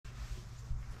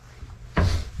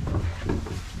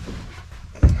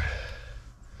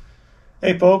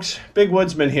Hey folks, Big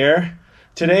Woodsman here.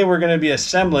 Today we're going to be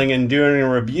assembling and doing a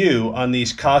review on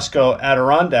these Costco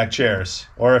Adirondack chairs,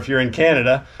 or if you're in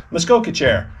Canada, Muskoka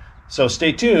chair. So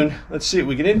stay tuned, let's see what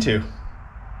we get into.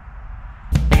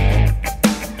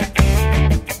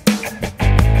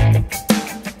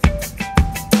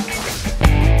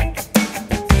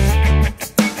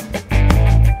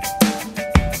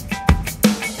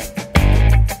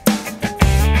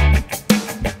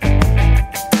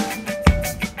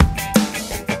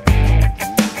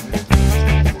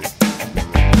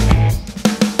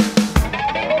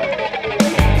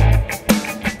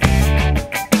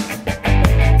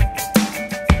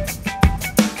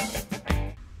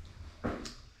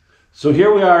 So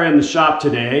here we are in the shop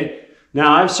today.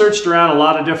 Now I've searched around a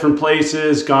lot of different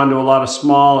places, gone to a lot of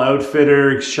small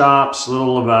outfitter shops,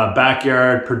 little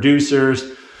backyard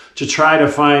producers to try to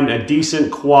find a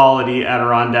decent quality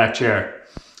Adirondack chair.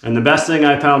 And the best thing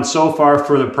I found so far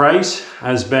for the price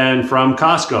has been from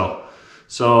Costco.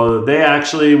 So they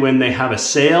actually, when they have a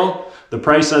sale, the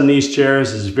price on these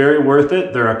chairs is very worth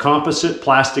it. They're a composite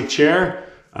plastic chair.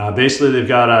 Basically, they've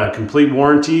got a complete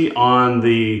warranty on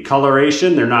the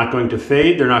coloration. They're not going to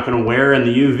fade. They're not going to wear in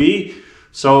the UV.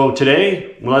 So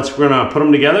today, we're going to put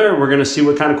them together. We're going to see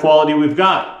what kind of quality we've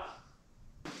got.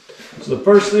 So the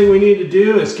first thing we need to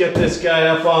do is get this guy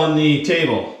up on the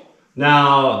table.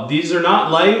 Now, these are not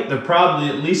light. They're probably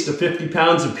at least 50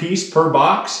 pounds a piece per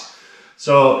box.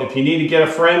 So if you need to get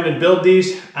a friend and build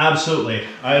these, absolutely,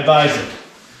 I advise it.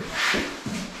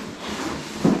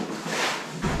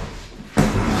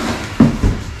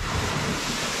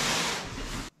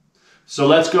 So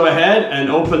let's go ahead and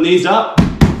open these up.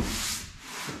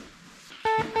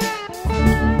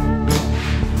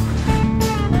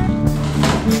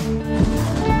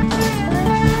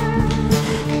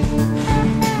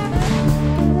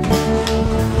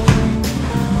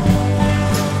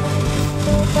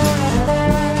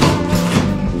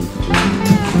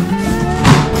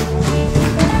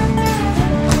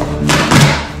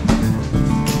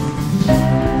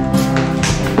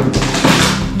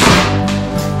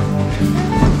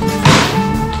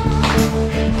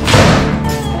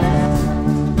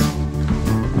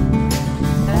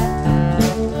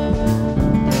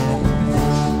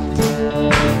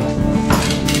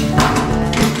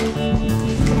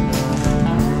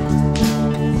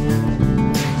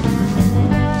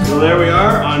 There we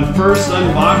are on first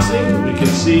unboxing. We can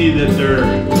see that they're,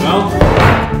 well,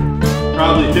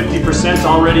 probably 50%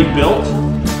 already built.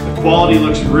 The quality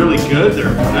looks really good.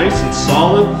 They're nice and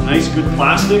solid, nice good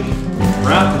plastic,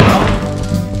 wrapped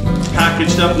well,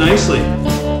 packaged up nicely.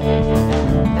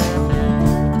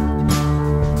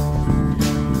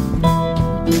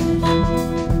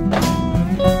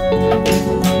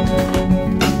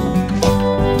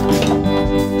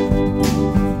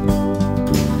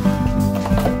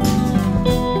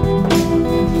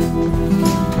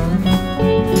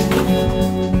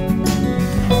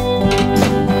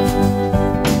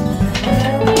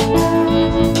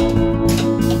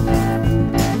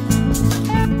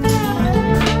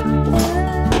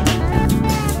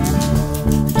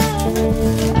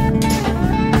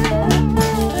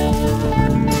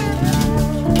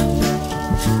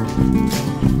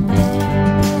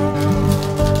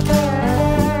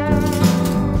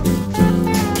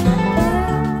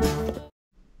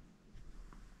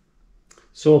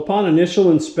 So upon initial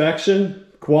inspection,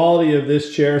 quality of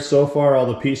this chair so far, all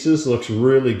the pieces looks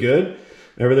really good.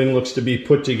 Everything looks to be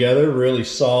put together really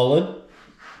solid.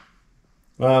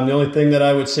 The only thing that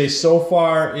I would say so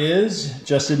far is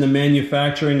just in the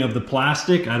manufacturing of the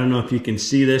plastic. I don't know if you can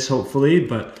see this hopefully,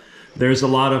 but there's a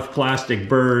lot of plastic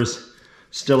burrs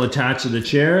still attached to the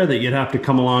chair that you'd have to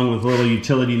come along with a little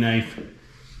utility knife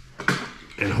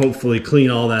and hopefully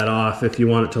clean all that off if you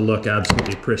want it to look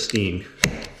absolutely pristine.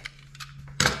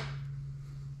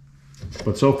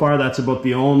 But so far, that's about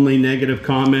the only negative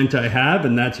comment I have,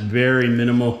 and that's very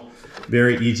minimal,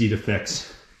 very easy to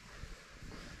fix.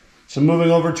 So moving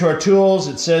over to our tools,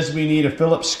 it says we need a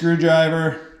Phillips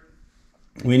screwdriver.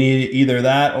 We need either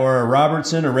that or a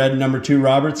Robertson, a red number 2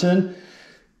 Robertson,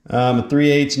 a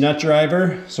 3/8 nut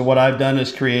driver. So what I've done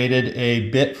is created a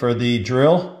bit for the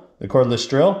drill, the cordless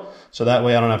drill, so that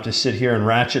way I don't have to sit here and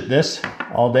ratchet this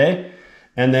all day.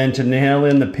 And then to nail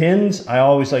in the pins, I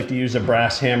always like to use a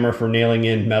brass hammer for nailing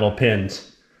in metal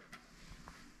pins.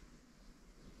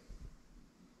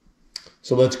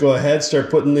 So let's go ahead, start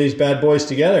putting these bad boys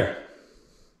together.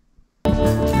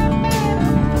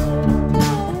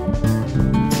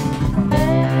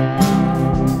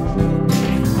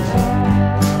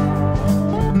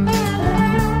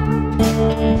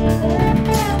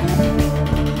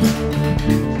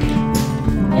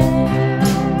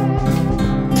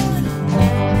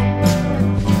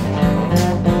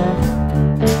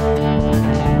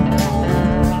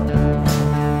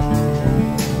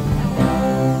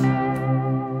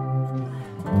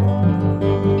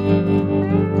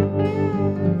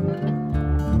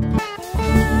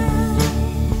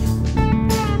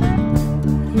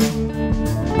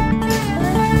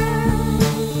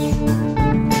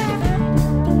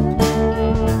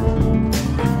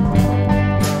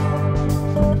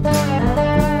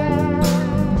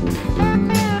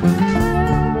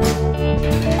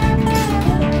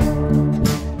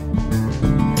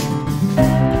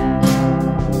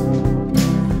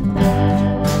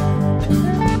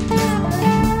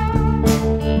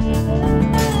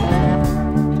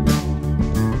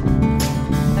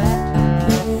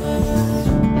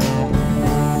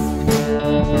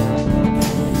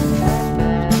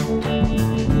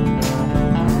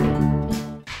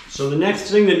 So the next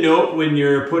thing to note when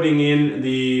you're putting in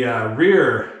the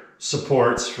rear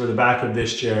supports for the back of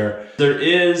this chair, there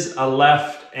is a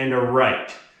left and a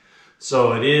right.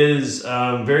 So it is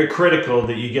very critical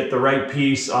that you get the right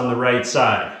piece on the right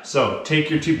side. So take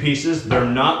your two pieces, they're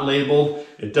not labeled,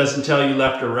 it doesn't tell you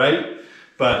left or right,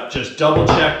 but just double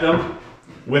check them.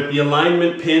 With the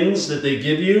alignment pins that they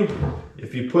give you,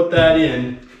 if you put that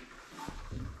in,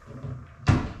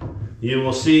 you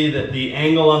will see that the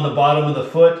angle on the bottom of the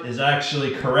foot is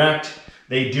actually correct.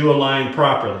 They do align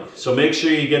properly. So make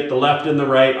sure you get the left and the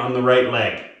right on the right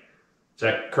leg. Is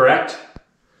that correct?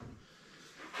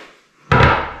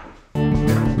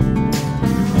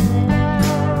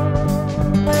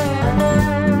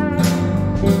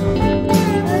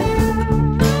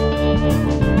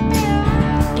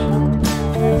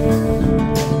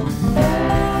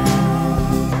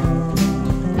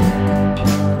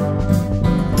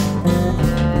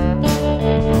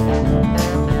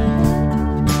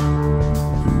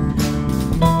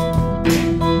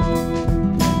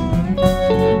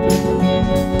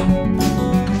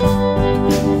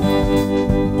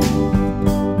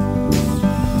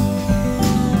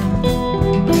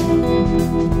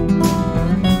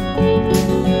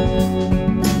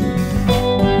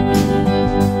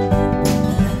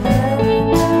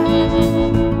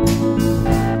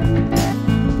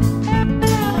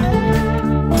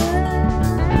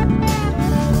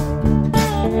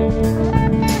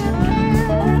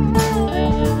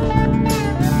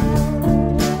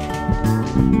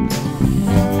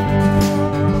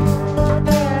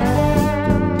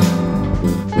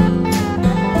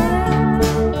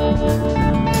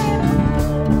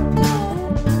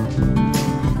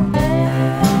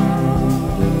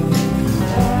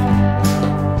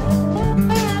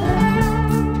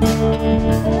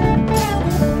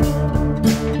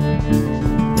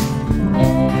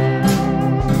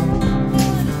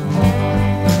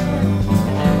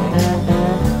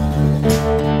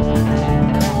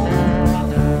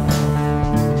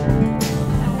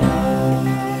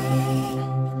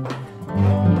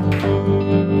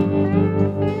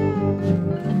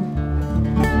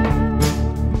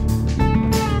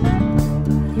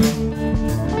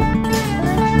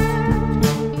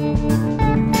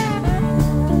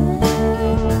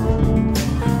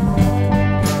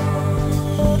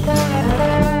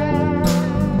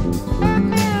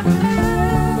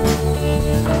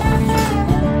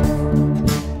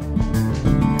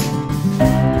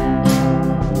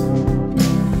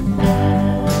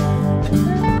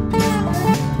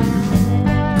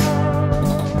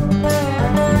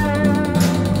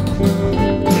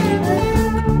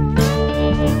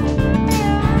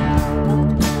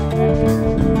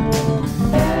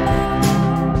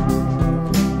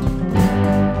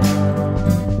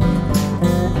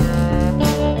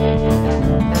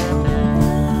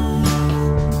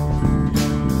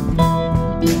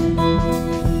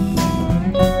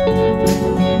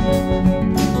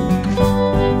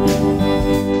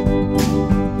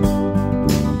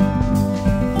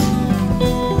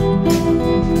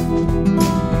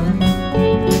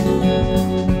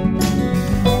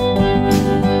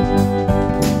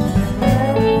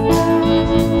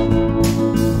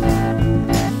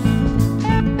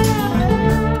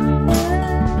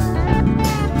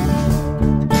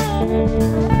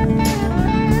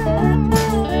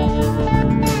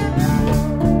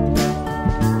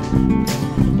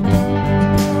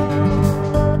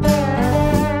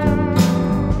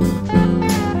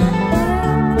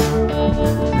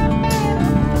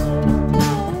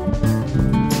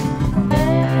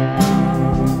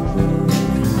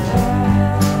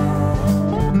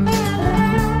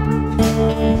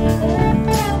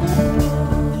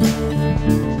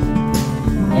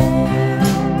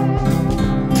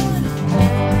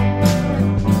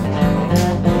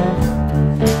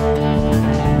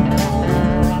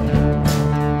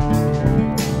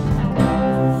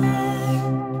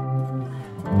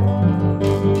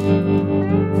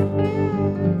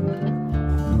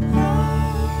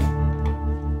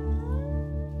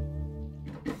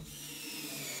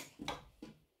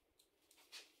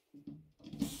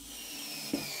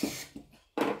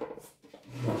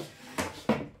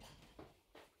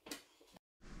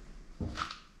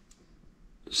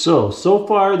 So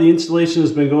far the installation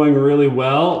has been going really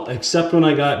well, except when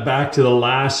I got back to the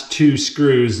last two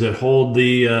screws that hold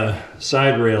the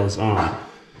side rails on.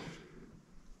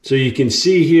 So you can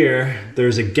see here,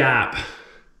 there's a gap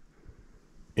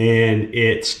and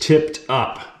it's tipped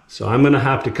up. So I'm gonna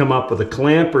have to come up with a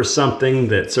clamp or something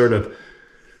that sort of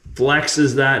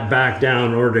flexes that back down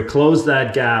in order to close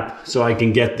that gap so I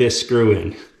can get this screw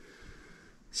in.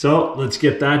 So let's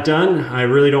get that done. I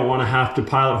really don't want to have to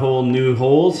pilot hole new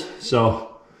holes.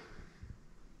 So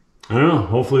I don't know,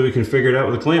 hopefully we can figure it out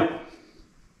with a clamp.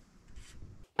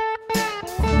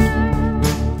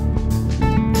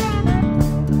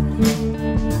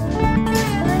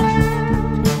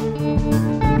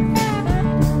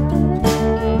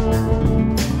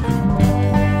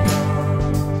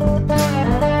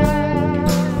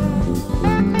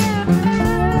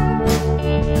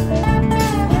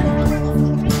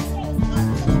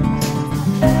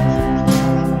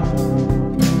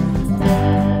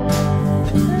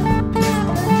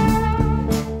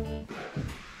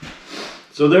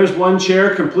 So there's one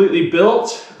chair completely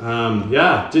built.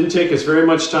 Yeah, didn't take us very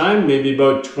much time, maybe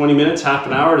about 20 minutes, half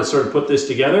an hour to sort of put this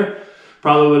together.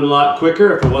 Probably would have been a lot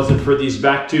quicker if it wasn't for these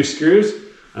back two screws.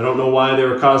 I don't know why they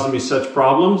were causing me such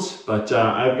problems, but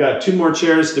I've got two more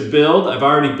chairs to build. I've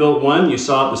already built one, you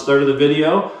saw at the start of the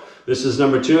video. This is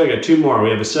number two, I got two more.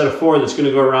 We have a set of four that's gonna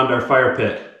go around our fire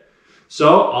pit.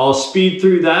 So I'll speed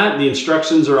through that. The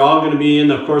instructions are all gonna be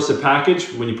in, of course, the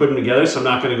package when you put them together, so I'm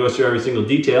not gonna go through every single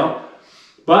detail.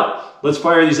 But let's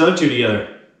fire these other two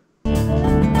together.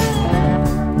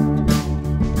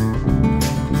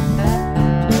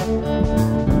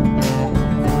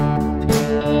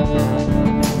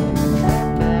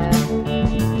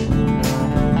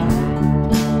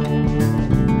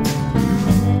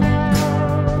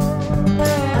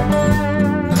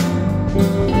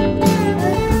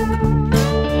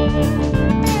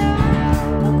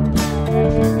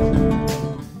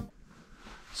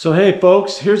 So hey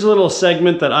folks, here's a little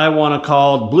segment that I want to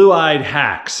call Blue-Eyed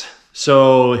Hacks.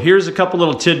 So here's a couple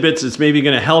little tidbits that's maybe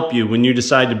going to help you when you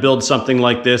decide to build something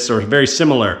like this or very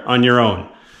similar on your own.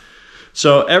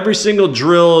 So every single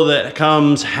drill that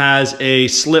comes has a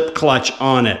slip clutch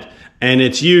on it, and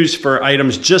it's used for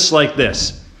items just like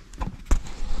this.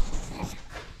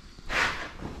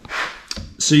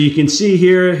 So you can see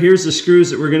here, here's the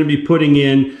screws that we're going to be putting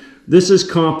in. This is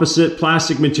composite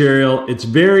plastic material. It's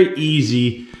very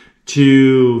easy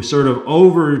to sort of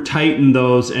over tighten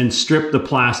those and strip the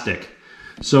plastic.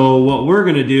 So what we're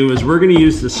going to do is we're going to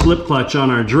use the slip clutch on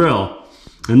our drill.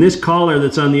 And this collar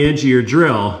that's on the edge of your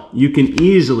drill, you can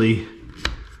easily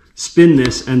spin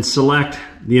this and select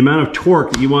the amount of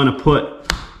torque that you want to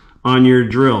put on your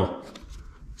drill.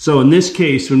 So in this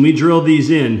case, when we drill these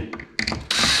in,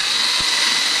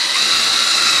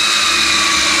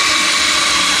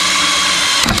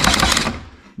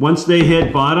 once they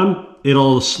hit bottom,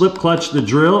 it'll slip clutch the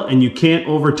drill and you can't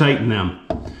over tighten them.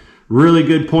 Really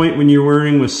good point when you're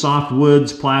working with soft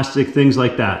woods, plastic, things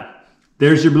like that.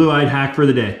 There's your blue-eyed hack for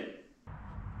the day.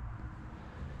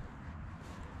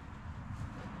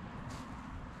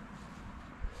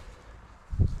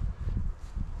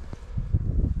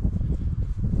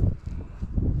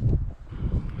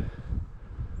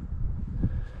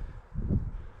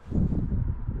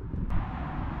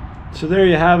 So there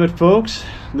you have it, folks.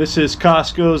 This is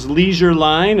Costco's Leisure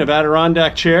line of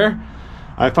Adirondack chair.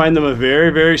 I find them a very,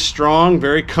 very strong,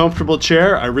 very comfortable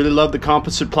chair. I really love the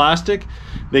composite plastic.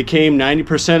 They came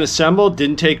 90% assembled,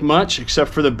 didn't take much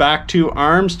except for the back two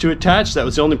arms to attach. That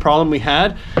was the only problem we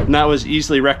had, and that was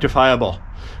easily rectifiable.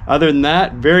 Other than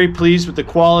that, very pleased with the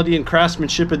quality and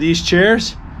craftsmanship of these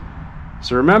chairs.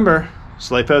 So remember,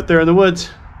 it's life out there in the woods.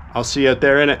 I'll see you out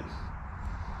there in it.